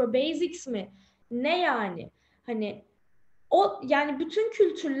 Afro basics mi? Ne yani? Hani o yani bütün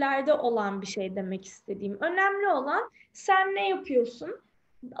kültürlerde olan bir şey demek istediğim. Önemli olan sen ne yapıyorsun?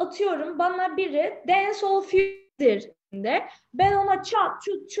 Atıyorum bana biri dancehall fusion'dir de ben ona çat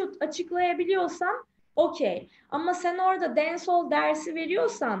çut çut açıklayabiliyorsam okey. Ama sen orada dancehall dersi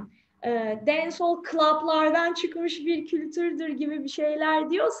veriyorsan dancehall club'lardan çıkmış bir kültürdür gibi bir şeyler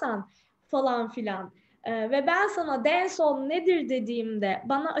diyorsan falan filan ve ben sana dancehall nedir dediğimde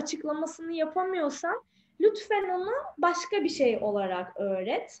bana açıklamasını yapamıyorsan lütfen onu başka bir şey olarak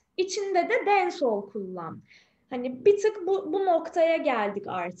öğret. İçinde de dancehall kullan. Hani bir tık bu noktaya geldik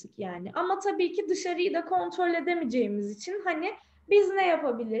artık yani. Ama tabii ki dışarıyı da kontrol edemeyeceğimiz için hani biz ne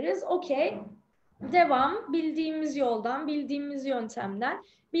yapabiliriz? Okey, devam bildiğimiz yoldan, bildiğimiz yöntemden,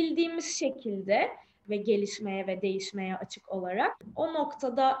 bildiğimiz şekilde ve gelişmeye ve değişmeye açık olarak o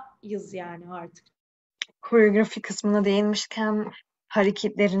noktadayız yani artık. Koreografi kısmına değinmişken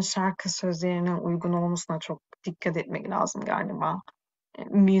hareketlerin şarkı sözlerine uygun olmasına çok dikkat etmek lazım galiba.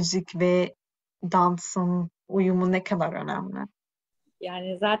 Müzik ve dansın uyumu ne kadar önemli.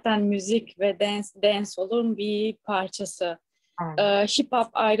 Yani zaten müzik ve dancehall'un bir parçası. Hip hop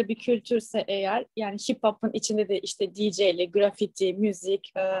ayrı bir kültürse eğer, yani hip hop'un içinde de işte DJ'li, grafiti,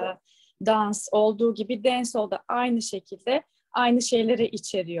 müzik, dans olduğu gibi dancehall da aynı şekilde aynı şeyleri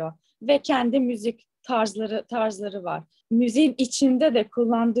içeriyor ve kendi müzik tarzları var. Müziğin içinde de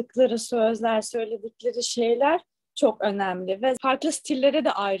kullandıkları sözler, söyledikleri şeyler çok önemli ve farklı stillere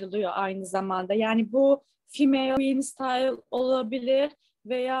de ayrılıyor aynı zamanda. Yani bu female queen style olabilir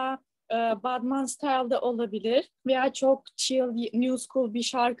veya Badman Style'da olabilir veya çok chill, new school bir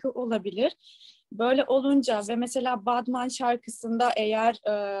şarkı olabilir. Böyle olunca ve mesela Badman şarkısında eğer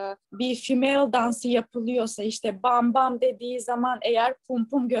bir female dansı yapılıyorsa, işte bam bam dediği zaman eğer pum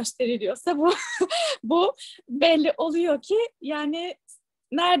pum gösteriliyorsa bu belli oluyor ki yani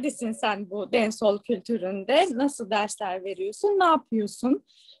neredesin sen bu dancehall kültüründe, nasıl dersler veriyorsun, ne yapıyorsun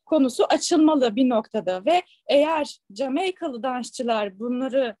konusu açılmalı bir noktada ve eğer Jamaikalı dansçılar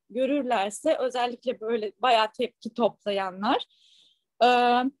bunları görürlerse, özellikle böyle bayağı tepki toplayanlar,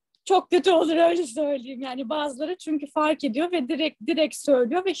 çok kötü olur öyle söyleyeyim. Yani bazıları çünkü fark ediyor ve direkt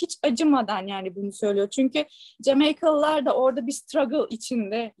söylüyor ve hiç acımadan yani bunu söylüyor. Çünkü Jamaikalılar da orada bir struggle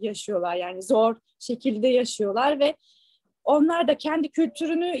içinde yaşıyorlar. Yani zor şekilde yaşıyorlar ve onlar da kendi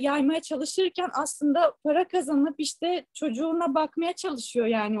kültürünü yaymaya çalışırken aslında para kazanıp işte çocuğuna bakmaya çalışıyor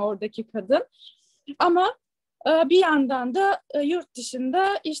yani oradaki kadın. Ama bir yandan da yurt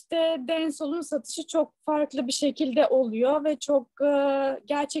dışında işte dancehall'un satışı çok farklı bir şekilde oluyor ve çok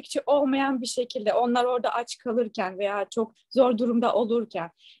gerçekçi olmayan bir şekilde. Onlar orada aç kalırken veya çok zor durumda olurken.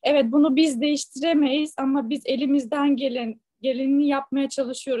 Evet, bunu biz değiştiremeyiz ama biz elimizden geleni yapmaya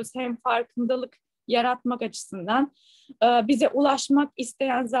çalışıyoruz. Hem farkındalık yaratmak açısından. Bize ulaşmak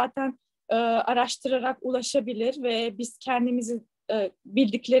isteyen zaten araştırarak ulaşabilir ve biz kendimizi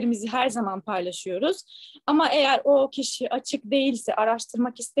bildiklerimizi her zaman paylaşıyoruz. Ama eğer o kişi açık değilse,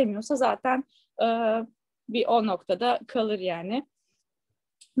 araştırmak istemiyorsa zaten bir o noktada kalır yani.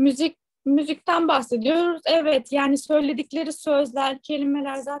 Müzikten bahsediyoruz. Evet, yani söyledikleri sözler,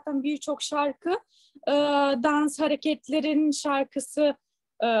 kelimeler zaten birçok şarkı dans hareketlerin şarkısı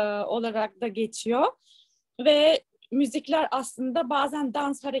olarak da geçiyor. Ve müzikler aslında bazen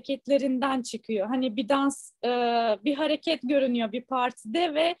dans hareketlerinden çıkıyor. Hani bir hareket görünüyor bir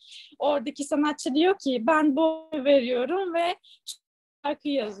partide ve oradaki sanatçı diyor ki ben bu veriyorum ve şarkı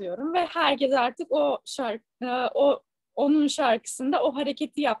yazıyorum ve herkes artık onun şarkısında o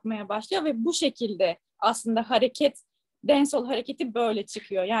hareketi yapmaya başlıyor ve bu şekilde aslında dancehall hareketi böyle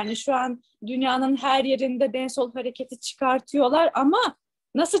çıkıyor. Yani şu an dünyanın her yerinde dancehall hareketi çıkartıyorlar ama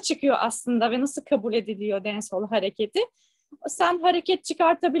nasıl çıkıyor aslında ve nasıl kabul ediliyor dancehall hareketi? Sen hareket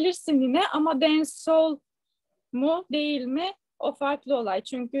çıkartabilirsin yine ama dancehall mu değil mi? O farklı olay.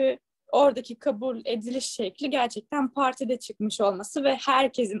 Çünkü oradaki kabul ediliş şekli gerçekten partide çıkmış olması ve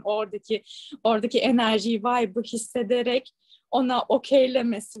herkesin oradaki enerjiyi, vibe'ı hissederek ona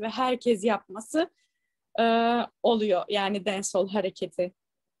okeylemesi ve herkes yapması oluyor. Yani dancehall hareketi.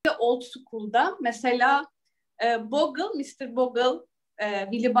 Old School'da mesela Bogle, Mr. Bogle,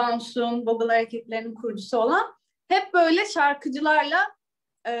 Willie Bounce'un Bogle hareketlerinin kurucusu olan hep böyle şarkıcılarla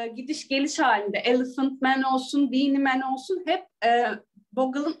gidiş geliş halinde. Elephant Man olsun, Beanie Man olsun hep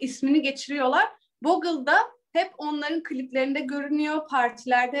Bogle'ın ismini geçiriyorlar. Bogle da hep onların kliplerinde görünüyor,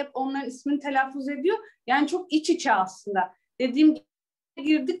 partilerde hep onların ismini telaffuz ediyor. Yani çok iç içe aslında. Dediğim gibi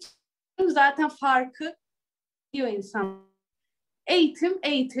girdik zaten farkı diyor insan. Eğitim,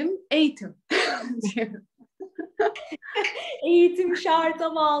 eğitim, eğitim. Eğitim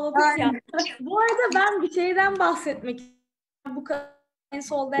şarta bağladık ya. Bu arada ben bir şeyden bahsetmek istiyorum. Bu kadar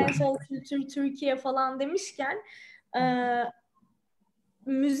dancehall kültür Türkiye falan demişken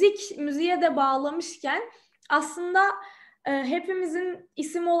müziğe de bağlamışken aslında hepimizin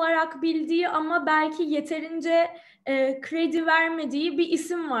isim olarak bildiği ama belki yeterince kredi vermediği bir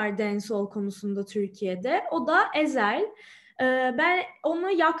isim var dancehall konusunda Türkiye'de. O da Ezel. Ben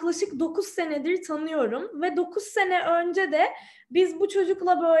onu yaklaşık 9 senedir tanıyorum ve 9 sene önce de biz bu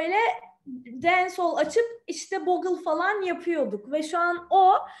çocukla böyle dancehall açıp işte Bogle falan yapıyorduk ve şu an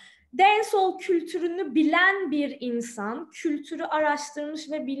o dancehall kültürünü bilen bir insan, kültürü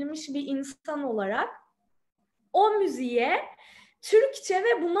araştırmış ve bilmiş bir insan olarak o müziğe Türkçe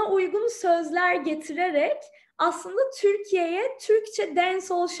ve buna uygun sözler getirerek aslında Türkiye'ye Türkçe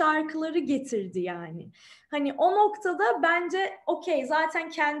dancehall şarkıları getirdi yani. Hani o noktada bence okey, zaten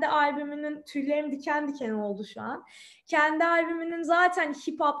kendi albümünün, tüylerim diken diken oldu şu an. Kendi albümünün zaten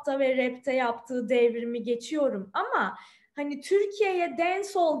hip hop'ta ve rap'te yaptığı devrimi geçiyorum ama hani Türkiye'ye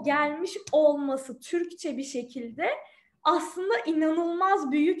dancehall gelmiş olması Türkçe bir şekilde aslında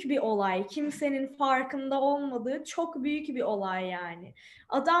inanılmaz büyük bir olay. Kimsenin farkında olmadığı çok büyük bir olay yani.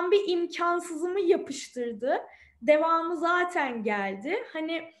 Adam bir imkansızımı yapıştırdı. Devamı zaten geldi.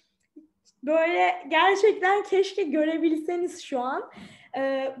 Hani böyle gerçekten keşke görebilseniz şu an.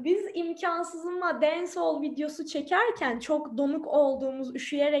 Biz imkansızıma dancehall videosu çekerken çok donuk olduğumuz,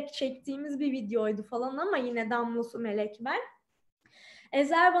 üşüyerek çektiğimiz bir videoydu falan ama yine Damlasu, Melek, ben.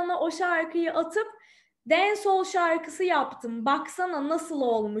 Ezel bana o şarkıyı atıp dancehall şarkısı yaptım, baksana nasıl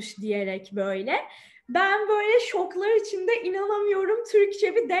olmuş diyerek böyle. Ben böyle şoklar içinde inanamıyorum,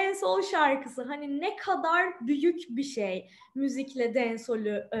 Türkçe bir dancehall şarkısı. Hani ne kadar büyük bir şey müzikle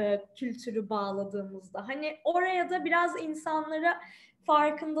dancehall'ü kültürü bağladığımızda. Hani oraya da biraz insanlara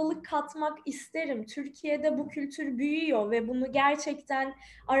farkındalık katmak isterim. Türkiye'de bu kültür büyüyor ve bunu gerçekten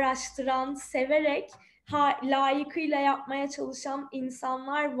araştıran, severek layıkıyla yapmaya çalışan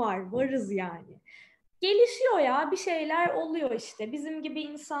insanlar var. Varız yani. Gelişiyor ya, bir şeyler oluyor işte. Bizim gibi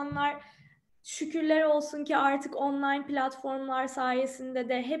insanlar, şükürler olsun ki artık online platformlar sayesinde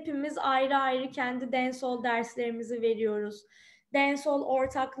de hepimiz ayrı ayrı kendi dancehall derslerimizi veriyoruz. Dancehall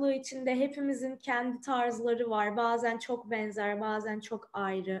ortaklığı içinde hepimizin kendi tarzları var. Bazen çok benzer, bazen çok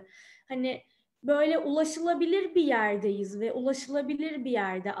ayrı. Hani böyle ulaşılabilir bir yerdeyiz ve ulaşılabilir bir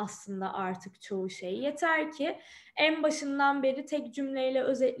yerde aslında artık çoğu şey. Yeter ki en başından beri tek cümleyle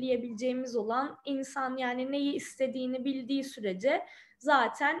özetleyebileceğimiz olan insan, yani neyi istediğini bildiği sürece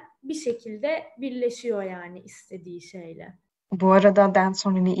zaten bir şekilde birleşiyor yani istediği şeyle. Bu arada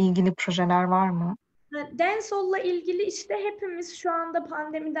dancehall ile ilgili projeler var mı? Dancehall'la ilgili işte hepimiz şu anda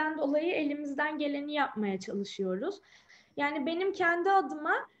pandemiden dolayı elimizden geleni yapmaya çalışıyoruz. Yani benim kendi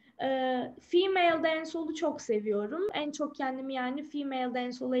adıma female dancehall'u çok seviyorum. En çok kendimi yani female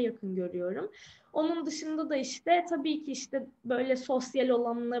dancehall'a yakın görüyorum. Onun dışında da işte tabii ki işte böyle sosyal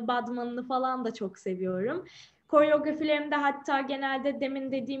olanını, badmanını falan da çok seviyorum. Koreografilerimde hatta genelde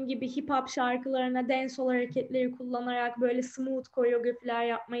demin dediğim gibi hip hop şarkılarına dancehall hareketleri kullanarak böyle smooth koreografiler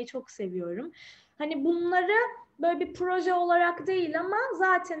yapmayı çok seviyorum. Hani bunları böyle bir proje olarak değil ama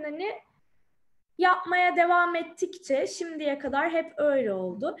zaten hani yapmaya devam ettikçe şimdiye kadar hep öyle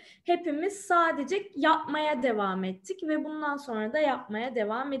oldu. Hepimiz sadece yapmaya devam ettik ve bundan sonra da yapmaya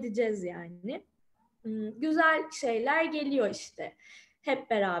devam edeceğiz yani. Güzel şeyler geliyor işte. Hep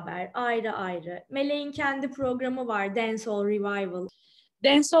beraber, ayrı ayrı. Melek'in kendi programı var, Dancehall Revival.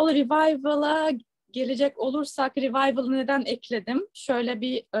 Dancehall Revival'a gelecek olursak, Revival'ı neden ekledim? Şöyle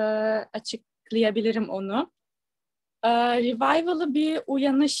bir açıklayabilirim onu. Revival'ı bir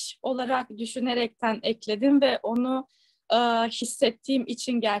uyanış olarak düşünerekten ekledim ve onu hissettiğim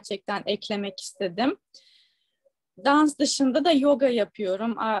için gerçekten eklemek istedim. Dans dışında da yoga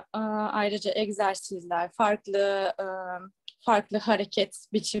yapıyorum. Ayrıca egzersizler, farklı hareket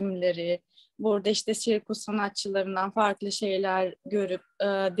biçimleri. Burada işte sirkus sanatçılarından farklı şeyler görüp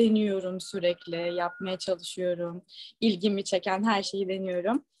deniyorum sürekli, yapmaya çalışıyorum. İlgimi çeken her şeyi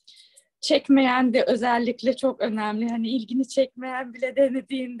deniyorum. Çekmeyen de özellikle çok önemli. Hani ilgini çekmeyen bile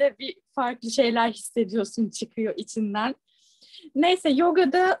denediğinde bir farklı şeyler hissediyorsun, çıkıyor içinden. Neyse,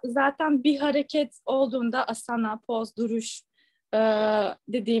 yogada zaten bir hareket olduğunda asana, poz, duruş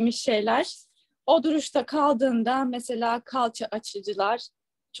dediğimiz şeyler. O duruşta kaldığında mesela kalça açıcılar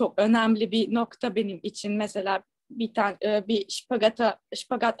çok önemli bir nokta benim için. Mesela bir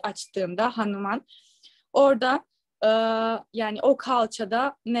şpagat açtığımda hanıman orada yani o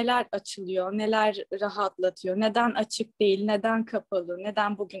kalçada neler açılıyor, neler rahatlatıyor, neden açık değil, neden kapalı,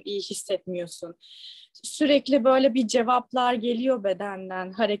 neden bugün iyi hissetmiyorsun. Sürekli böyle bir cevaplar geliyor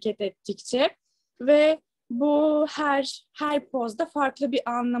bedenden hareket ettikçe ve bu her pozda farklı bir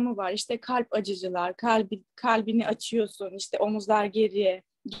anlamı var. İşte kalp açıcılar, kalbini açıyorsun, işte omuzlar geriye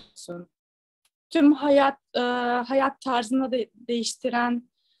gidiyorsun. Tüm hayat tarzını da değiştiren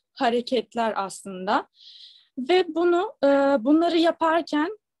hareketler aslında. Ve bunları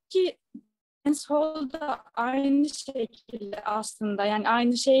yaparken ki dancehall'da aynı şekilde aslında, yani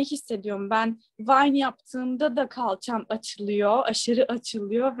aynı şeyi hissediyorum. Ben Vine yaptığımda da kalçam açılıyor, aşırı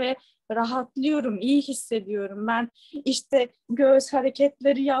açılıyor ve rahatlıyorum, iyi hissediyorum. Ben işte göğüs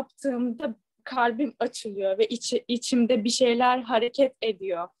hareketleri yaptığımda kalbim açılıyor ve içimde bir şeyler hareket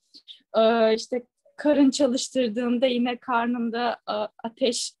ediyor. İşte karın çalıştırdığımda yine karnımda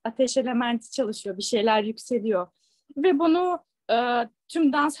ateş elementi çalışıyor, bir şeyler yükseliyor. Ve bunu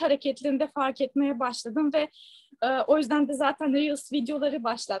tüm dans hareketlerinde fark etmeye başladım ve o yüzden de zaten Reels videoları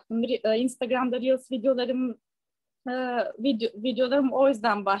başlattım. Instagram'da Reels videolarımı o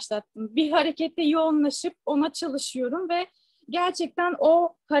yüzden başlattım. Bir harekete yoğunlaşıp ona çalışıyorum ve gerçekten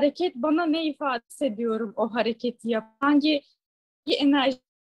o hareket bana ne ifade ediyorum, o hareketi yapan hangi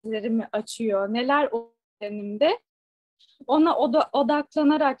enerjilerimi açıyor, neler o bedenimde, ona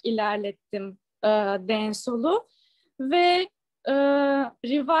odaklanarak ilerlettim dancehall'u ve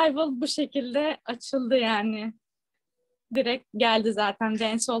revival bu şekilde açıldı yani. Direkt geldi zaten,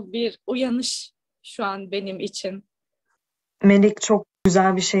 dancehall bir uyanış şu an benim için. Melek, çok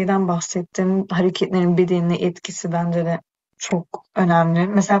güzel bir şeyden bahsettin. Hareketlerin bedenine etkisi bence de çok önemli.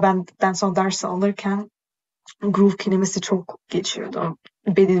 Mesela ben dancehall dersi alırken groove kelimesi çok geçiyordu.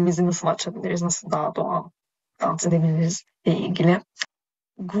 Bedenimizi nasıl açabiliriz, nasıl daha doğal dans edebiliriz ile ilgili.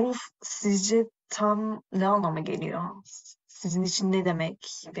 Groove sizce tam ne anlama geliyor? Sizin için ne demek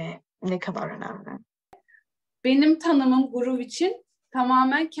ve ne kadar önemli? Benim tanımım groove için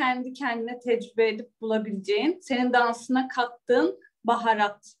tamamen kendi kendine tecrübe edip bulabileceğin, senin dansına kattığın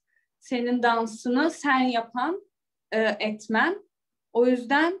baharat, senin dansını sen yapan etmen. O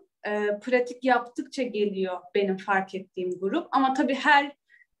yüzden pratik yaptıkça geliyor benim fark ettiğim grup. Ama tabii her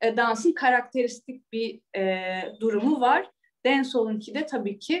dansın karakteristik bir durumu var. Dancehall'unki de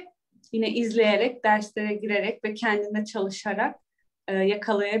tabii ki yine izleyerek, derslere girerek ve kendine çalışarak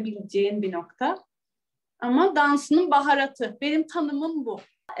yakalayabileceğin bir nokta. Ama dansının baharatı. Benim tanımım bu.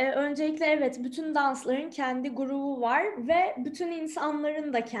 Öncelikle evet, bütün dansların kendi grubu var ve bütün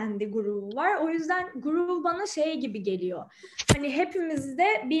insanların da kendi grubu var. O yüzden grubu bana şey gibi geliyor. Hani hepimizde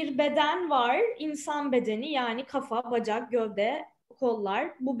bir beden var, insan bedeni, yani kafa, bacak, gövde,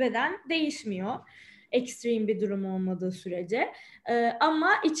 kollar. Bu beden değişmiyor ekstrem bir durum olmadığı sürece.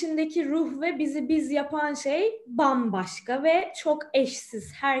 Ama içindeki ruh ve bizi biz yapan şey bambaşka ve çok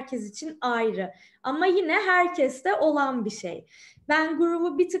eşsiz, herkes için ayrı. Ama yine herkeste olan bir şey. Ben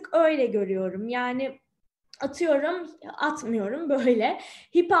grubu bir tık öyle görüyorum. Yani atıyorum, atmıyorum böyle.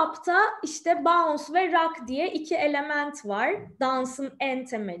 Hip hop'ta işte bounce ve rock diye iki element var. Dansın en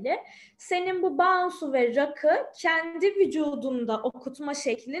temeli. Senin bu bounce'u ve rock'ı kendi vücudunda okutma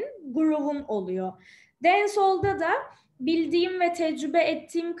şeklin groove'un oluyor. Dancehall'da da bildiğim ve tecrübe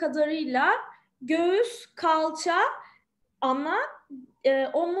ettiğim kadarıyla göğüs, kalça, ana,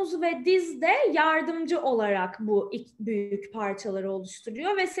 omuz ve diz de yardımcı olarak bu ilk büyük parçaları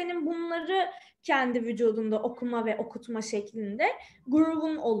oluşturuyor ve senin bunları kendi vücudunda okuma ve okutma şeklinde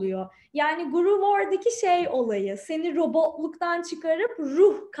groove'un oluyor. Yani groove oradaki şey olayı, seni robotluktan çıkarıp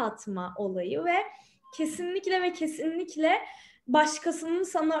ruh katma olayı ve kesinlikle ve kesinlikle başkasının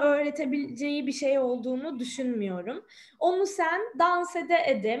sana öğretebileceği bir şey olduğunu düşünmüyorum. Onu sen dans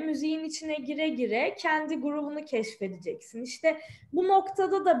ede, müziğin içine gire gire kendi grubunu keşfedeceksin. İşte bu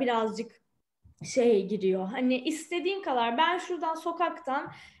noktada da birazcık şey giriyor. Hani istediğin kadar ben şuradan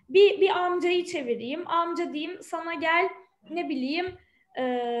sokaktan bir amcayı çevireyim. Amca diyeyim sana, gel ne bileyim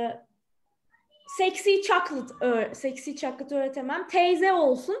seksi chocolate öğretemem. Teyze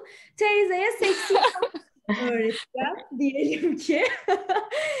olsun. Teyzeye seksi öğreteceğim diyelim ki.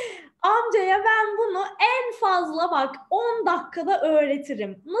 Amcaya ben bunu en fazla bak 10 dakikada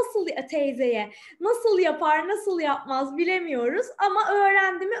öğretirim. Nasıl teyzeye, nasıl yapar, nasıl yapmaz bilemiyoruz ama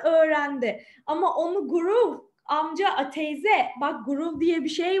öğrendi mi öğrendi. Ama onu groove, amca, teyze bak groove diye bir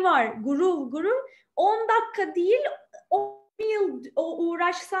şey var. Groove 10 dakika değil, 10 yıl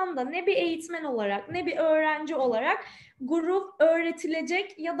uğraşsam da ne bir eğitmen olarak ne bir öğrenci olarak groove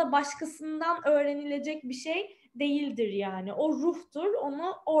öğretilecek ya da başkasından öğrenilecek bir şey değildir yani. O ruhtur,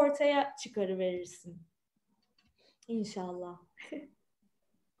 onu ortaya çıkarıverirsin. İnşallah.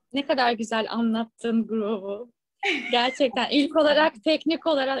 Ne kadar güzel anlattın groove'u. Gerçekten ilk olarak teknik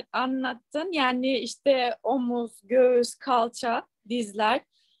olarak anlattın. Yani işte omuz, göğüs, kalça, dizler.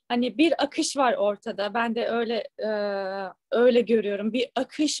 Hani bir akış var ortada. Ben de öyle görüyorum. Bir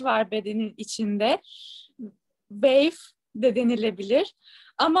akış var bedenin içinde. Wave de denilebilir.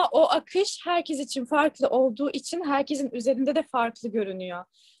 Ama o akış herkes için farklı olduğu için herkesin üzerinde de farklı görünüyor.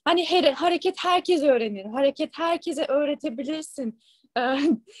 Hani hareket herkes öğrenir. Hareket herkese öğretebilirsin.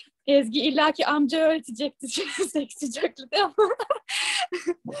 Ezgi illaki amca öğretecekti seksi çaklidi ama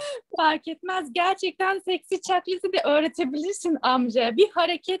fark etmez. Gerçekten seksi çaklidi de öğretebilirsin amcaya. Bir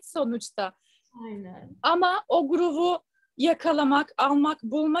hareket sonuçta. Aynen. Ama o grubu yakalamak, almak,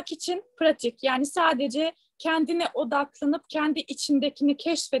 bulmak için pratik. Yani sadece kendine odaklanıp kendi içindekini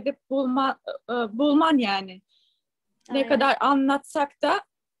keşfedip bulman yani. Ne kadar anlatsak da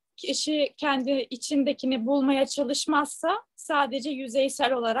kişi kendi içindekini bulmaya çalışmazsa sadece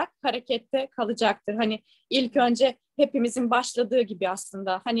yüzeysel olarak harekette kalacaktır. Hani ilk önce hepimizin başladığı gibi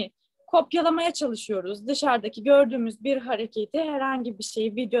aslında hani kopyalamaya çalışıyoruz. Dışarıdaki gördüğümüz bir hareketi, herhangi bir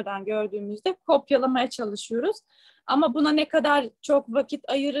şeyi videodan gördüğümüzde kopyalamaya çalışıyoruz. Ama buna ne kadar çok vakit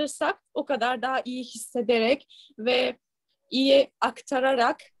ayırırsak o kadar daha iyi hissederek ve iyi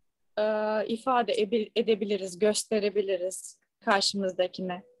aktararak ifade edebiliriz, gösterebiliriz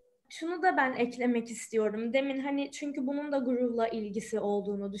karşımızdakine. Şunu da ben eklemek istiyorum. Demin hani çünkü bunun da groove'la ilgisi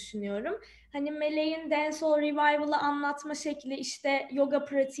olduğunu düşünüyorum. Hani Melek'in Dancehall Revival'ı anlatma şekli işte yoga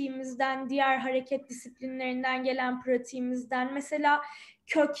pratiğimizden, diğer hareket disiplinlerinden gelen pratiğimizden. Mesela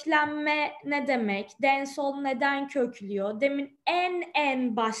köklenme ne demek? Dancehall neden köklüyor? Demin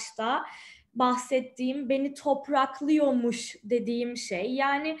en başta bahsettiğim beni topraklıyormuş dediğim şey.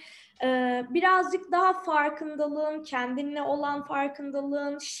 Yani birazcık daha farkındalığın, kendinle olan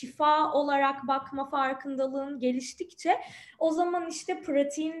farkındalığın, şifa olarak bakma farkındalığın geliştikçe o zaman işte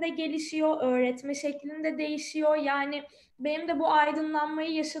pratiğin de gelişiyor, öğretme şeklin de değişiyor. Yani benim de bu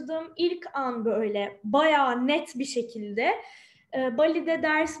aydınlanmayı yaşadığım ilk an böyle bayağı net bir şekilde Bali'de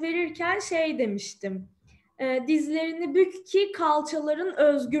ders verirken şey demiştim. Dizlerini bük ki kalçaların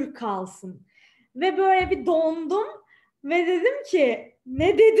özgür kalsın. Ve böyle bir dondum ve dedim ki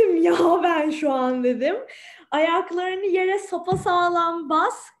ne dedim ya ben şu an dedim. Ayaklarını yere sapasağlam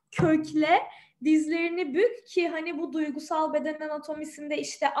bas, kökle, dizlerini bük ki hani bu duygusal beden anatomisinde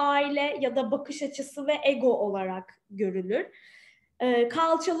işte aile ya da bakış açısı ve ego olarak görülür.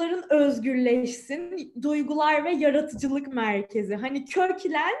 Kalçaların özgürleşsin, duygular ve yaratıcılık merkezi. Hani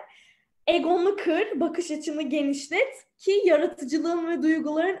köklen, egonu kır, bakış açını genişlet ki yaratıcılığın ve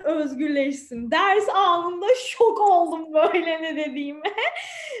duyguların özgürleşsin. Ders anında şok oldum böyle ne dediğime.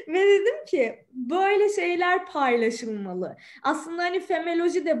 Ve dedim ki böyle şeyler paylaşılmalı. Aslında hani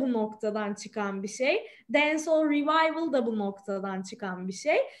femeloji de bu noktadan çıkan bir şey. Dancehall Revival da bu noktadan çıkan bir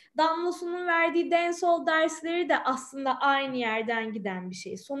şey. Damlasu'nun verdiği dancehall dersleri de aslında aynı yerden giden bir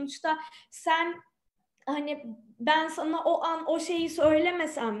şey. Sonuçta sen hani ben sana o an o şeyi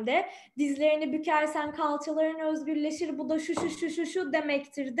söylemesem de dizlerini bükersen kalçaların özgürleşir, bu da şu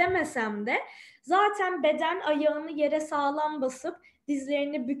demektir demesem de zaten beden ayağını yere sağlam basıp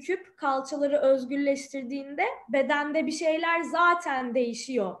dizlerini büküp kalçaları özgürleştirdiğinde bedende bir şeyler zaten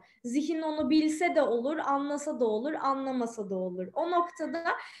değişiyor. Zihin onu bilse de olur, anlasa da olur, anlamasa da olur. O noktada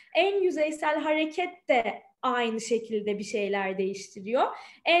en yüzeysel hareket de aynı şekilde bir şeyler değiştiriyor.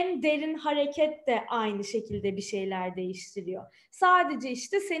 En derin hareket de aynı şekilde bir şeyler değiştiriyor. Sadece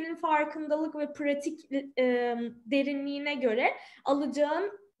işte senin farkındalık ve pratik derinliğine göre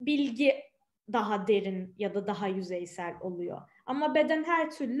alacağın bilgi daha derin ya da daha yüzeysel oluyor. Ama beden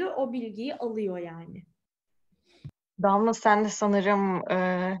her türlü o bilgiyi alıyor yani. Damla sen de sanırım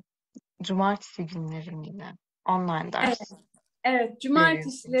cumartesi günleri yine online ders Evet, veriyorsun.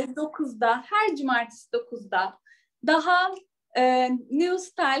 cumartesileri 9'da, her cumartesi 9'da daha new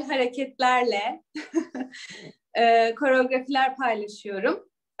style hareketlerle koreografiler paylaşıyorum.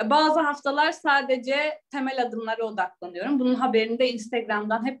 Bazı haftalar sadece temel adımlara odaklanıyorum. Bunun haberini de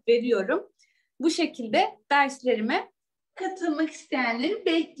Instagram'dan hep veriyorum. Bu şekilde derslerime katılmak isteyenleri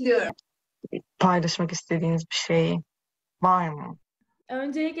bekliyorum. Paylaşmak istediğiniz bir şey var mı?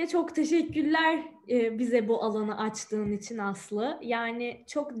 Öncelikle çok teşekkürler bize bu alanı açtığın için Aslı. Yani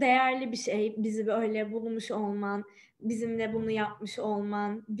çok değerli bir şey bizi böyle bulmuş olman, bizimle bunu yapmış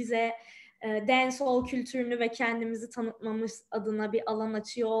olman, bize dancehall kültürünü ve kendimizi tanıtmamız adına bir alan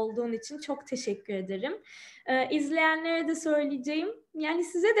açıyor olduğun için çok teşekkür ederim. İzleyenlere de söyleyeceğim, yani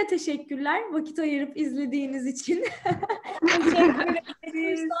size de teşekkürler vakit ayırıp izlediğiniz için. Teşekkür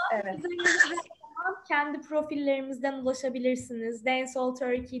ederiz. Evet. Kendi profillerimizden ulaşabilirsiniz. Dancehall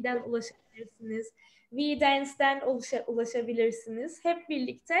Turkey'den ulaşabilirsiniz. V-Dance'den ulaşabilirsiniz. Hep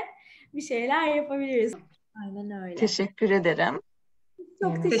birlikte bir şeyler yapabiliriz. Aynen öyle. Teşekkür ederim.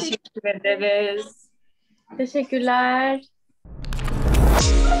 Çok teşekkür Teşekkür ederiz. Teşekkürler.